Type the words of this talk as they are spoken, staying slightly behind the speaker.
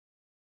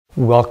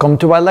Welcome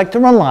to our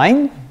lecture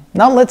online.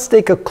 Now let's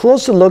take a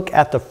closer look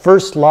at the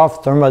first law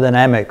of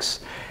thermodynamics.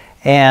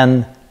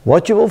 And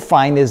what you will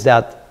find is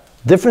that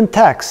different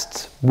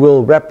texts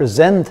will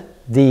represent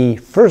the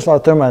first law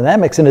of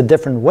thermodynamics in a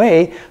different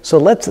way. So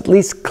let's at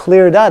least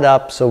clear that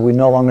up so we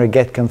no longer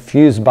get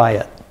confused by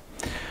it.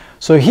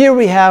 So here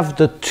we have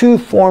the two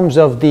forms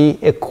of the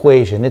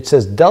equation. It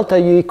says delta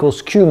U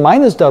equals Q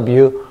minus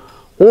W,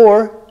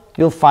 or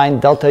you'll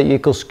find delta U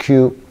equals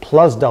Q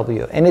plus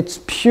W. And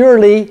it's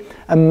purely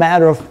a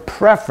matter of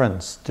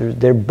preference.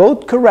 They're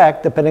both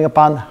correct depending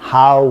upon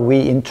how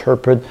we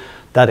interpret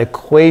that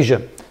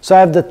equation. So I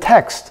have the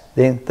text,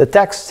 the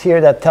text here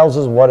that tells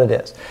us what it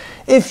is.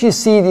 If you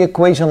see the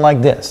equation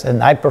like this,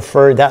 and I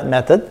prefer that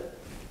method,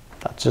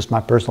 that's just my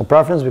personal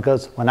preference,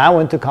 because when I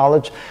went to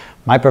college,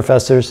 my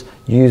professors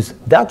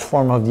used that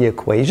form of the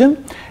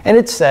equation, and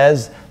it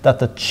says that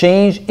the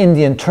change in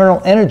the internal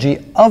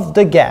energy of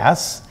the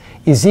gas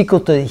is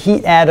equal to the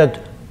heat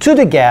added to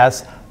the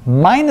gas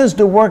minus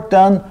the work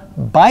done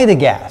by the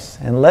gas.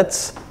 And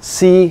let's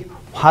see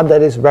how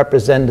that is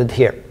represented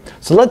here.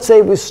 So let's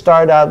say we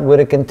start out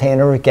with a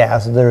container of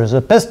gas. There's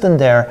a piston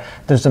there.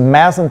 There's a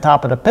mass on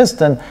top of the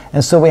piston.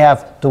 And so we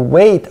have the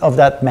weight of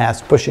that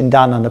mass pushing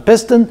down on the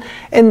piston.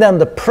 And then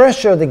the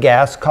pressure of the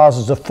gas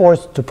causes the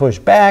force to push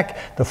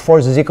back. The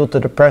force is equal to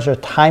the pressure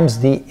times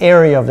the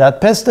area of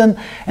that piston.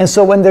 And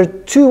so when the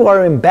two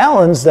are in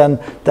balance, then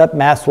that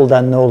mass will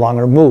then no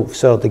longer move.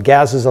 So the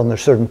gas is under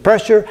certain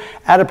pressure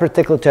at a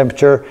particular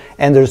temperature,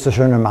 and there's a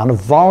certain amount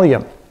of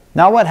volume.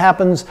 Now what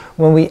happens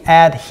when we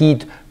add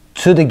heat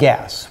to the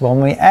gas? Well,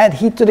 when we add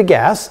heat to the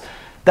gas,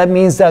 that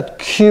means that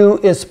Q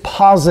is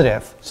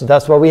positive. So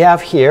that's what we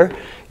have here.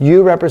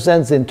 U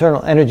represents the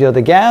internal energy of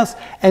the gas,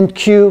 and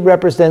Q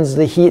represents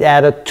the heat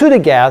added to the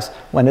gas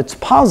when it's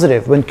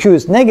positive. When Q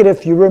is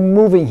negative, you're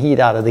removing heat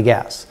out of the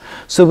gas.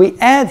 So we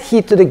add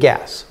heat to the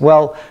gas.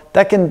 Well,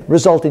 that can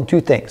result in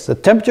two things. The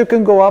temperature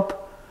can go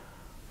up,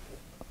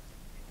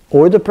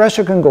 or the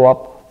pressure can go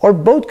up, or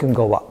both can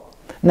go up.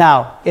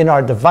 Now, in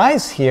our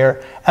device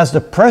here, as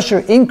the pressure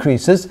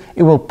increases,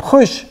 it will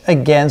push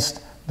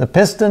against the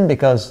piston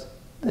because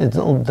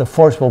the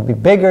force will be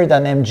bigger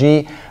than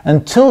mg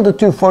until the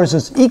two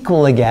forces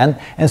equal again.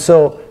 And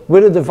so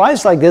with a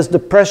device like this, the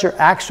pressure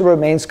actually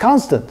remains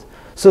constant.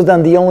 So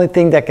then the only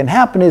thing that can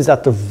happen is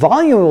that the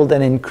volume will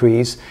then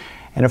increase.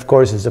 And of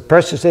course, as the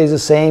pressure stays the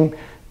same,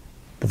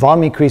 the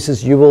volume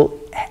increases, you will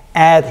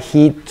add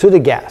heat to the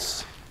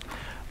gas.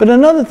 But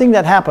another thing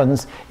that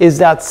happens is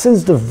that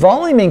since the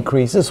volume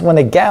increases, when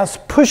a gas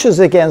pushes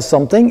against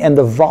something and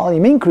the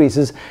volume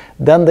increases,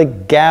 then the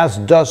gas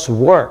does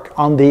work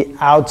on the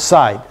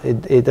outside.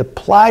 It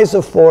applies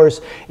the force,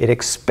 it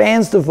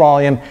expands the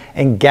volume,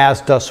 and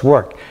gas does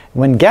work.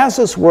 When gas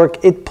does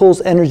work, it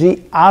pulls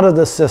energy out of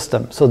the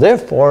system. So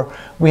therefore,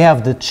 we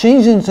have the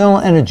change in internal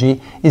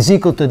energy is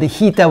equal to the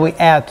heat that we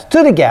add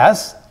to the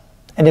gas.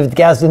 And if the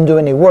gas didn't do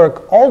any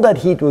work, all that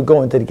heat would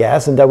go into the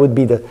gas, and that would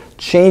be the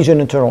change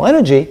in internal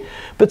energy.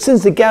 But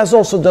since the gas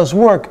also does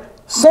work,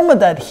 some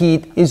of that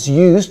heat is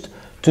used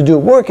to do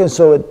work, and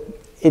so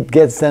it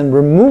gets then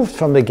removed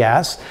from the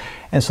gas.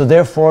 And so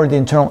therefore, the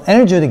internal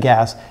energy of the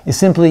gas is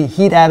simply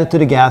heat added to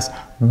the gas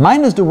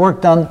minus the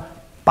work done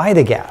by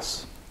the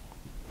gas.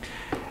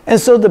 And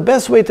so the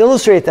best way to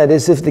illustrate that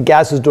is if the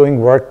gas is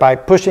doing work by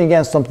pushing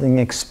against something and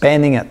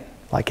expanding it,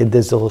 like in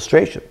this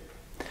illustration.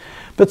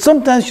 But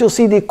sometimes you'll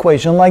see the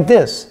equation like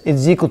this.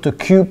 It's equal to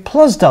Q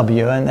plus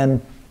W,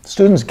 and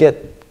students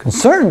get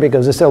concerned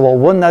because they say, well,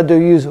 when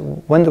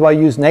do I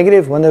use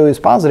negative, when do I use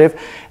positive,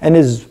 and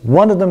is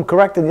one of them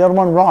correct and the other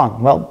one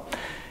wrong? Well,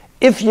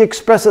 if you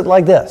express it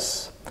like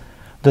this,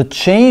 the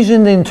change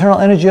in the internal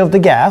energy of the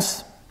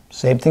gas,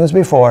 same thing as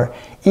before,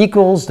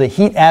 equals the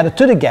heat added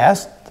to the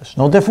gas. There's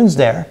no difference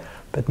there,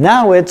 but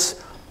now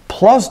it's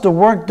plus the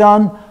work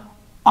done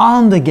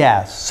on the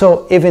gas.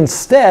 So if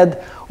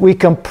instead we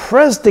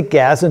compress the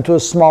gas into a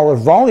smaller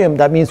volume,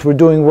 that means we're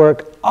doing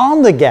work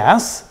on the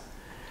gas,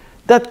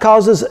 that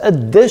causes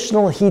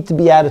additional heat to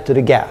be added to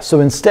the gas.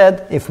 So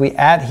instead, if we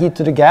add heat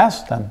to the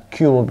gas, then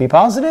Q will be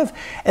positive.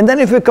 And then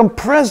if we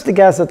compress the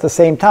gas at the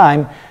same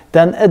time,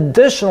 then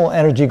additional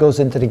energy goes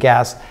into the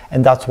gas,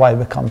 and that's why it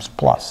becomes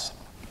plus.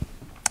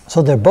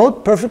 So they're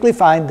both perfectly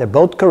fine, they're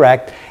both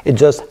correct, it's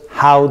just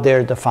how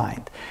they're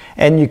defined.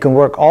 And you can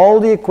work all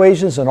the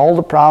equations and all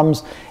the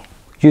problems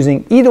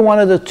using either one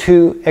of the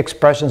two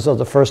expressions of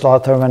the first law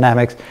of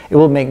thermodynamics. It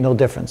will make no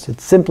difference.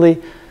 It's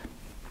simply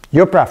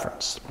your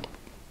preference.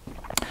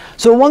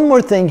 So one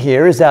more thing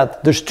here is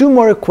that there's two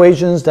more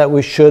equations that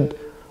we should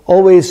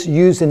always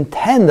use in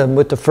tandem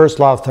with the first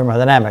law of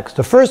thermodynamics.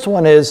 The first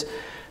one is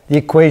the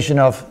equation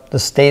of the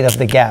state of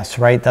the gas,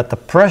 right? That the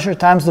pressure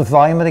times the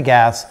volume of the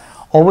gas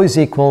always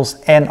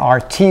equals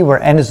nRT,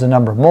 where n is the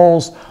number of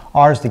moles,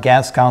 R is the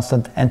gas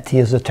constant, and T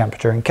is the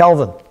temperature in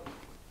Kelvin.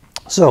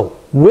 So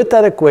with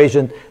that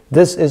equation,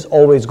 this is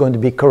always going to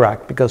be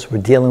correct because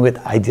we're dealing with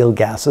ideal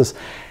gases,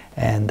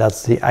 and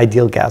that's the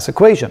ideal gas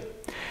equation.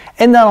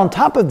 And then on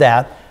top of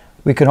that,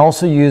 we can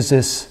also use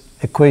this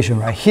equation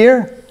right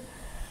here.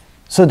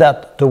 so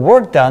that the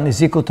work done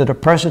is equal to the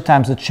pressure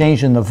times the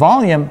change in the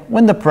volume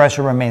when the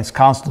pressure remains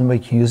constant. We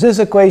can use this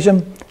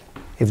equation.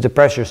 If the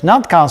pressure is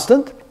not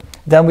constant,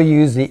 then we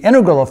use the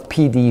integral of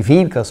P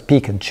dV, because P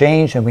can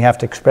change and we have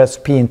to express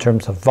P in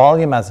terms of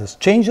volume as it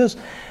changes.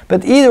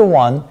 But either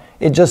one,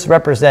 it just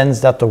represents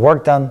that the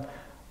work done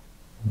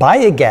by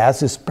a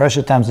gas is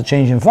pressure times the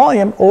change in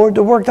volume, or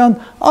the work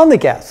done on the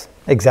gas.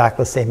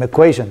 Exactly the same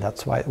equation.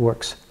 That's why it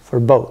works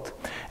for both.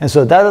 And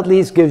so that at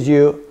least gives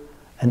you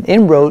an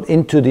inroad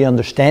into the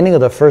understanding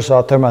of the first law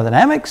of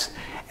thermodynamics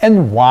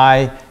and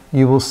why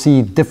you will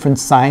see different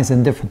signs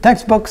in different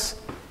textbooks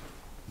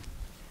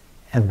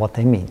and what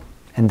they mean.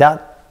 And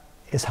that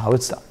is how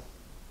it's done.